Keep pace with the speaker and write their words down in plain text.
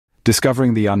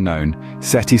Discovering the unknown,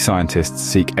 SETI scientists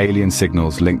seek alien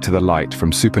signals linked to the light from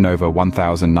supernova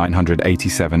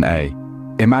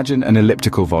 1987A. Imagine an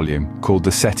elliptical volume called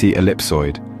the SETI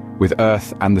ellipsoid, with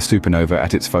Earth and the supernova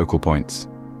at its focal points.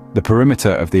 The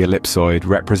perimeter of the ellipsoid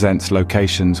represents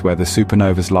locations where the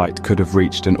supernova's light could have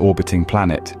reached an orbiting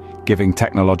planet, giving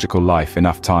technological life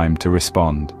enough time to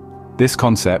respond. This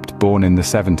concept, born in the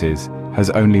 70s, has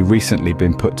only recently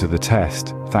been put to the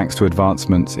test, thanks to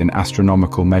advancements in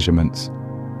astronomical measurements.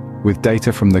 With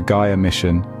data from the Gaia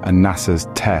mission and NASA's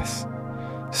TESS,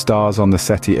 stars on the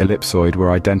SETI ellipsoid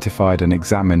were identified and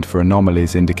examined for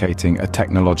anomalies indicating a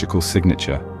technological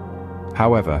signature.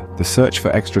 However, the search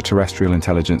for extraterrestrial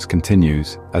intelligence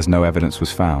continues, as no evidence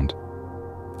was found.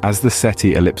 As the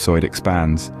SETI ellipsoid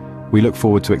expands, we look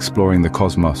forward to exploring the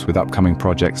cosmos with upcoming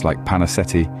projects like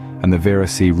PanaSETI and the Vera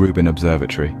C. Rubin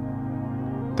Observatory.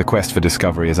 The quest for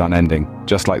discovery is unending,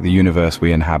 just like the universe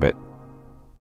we inhabit.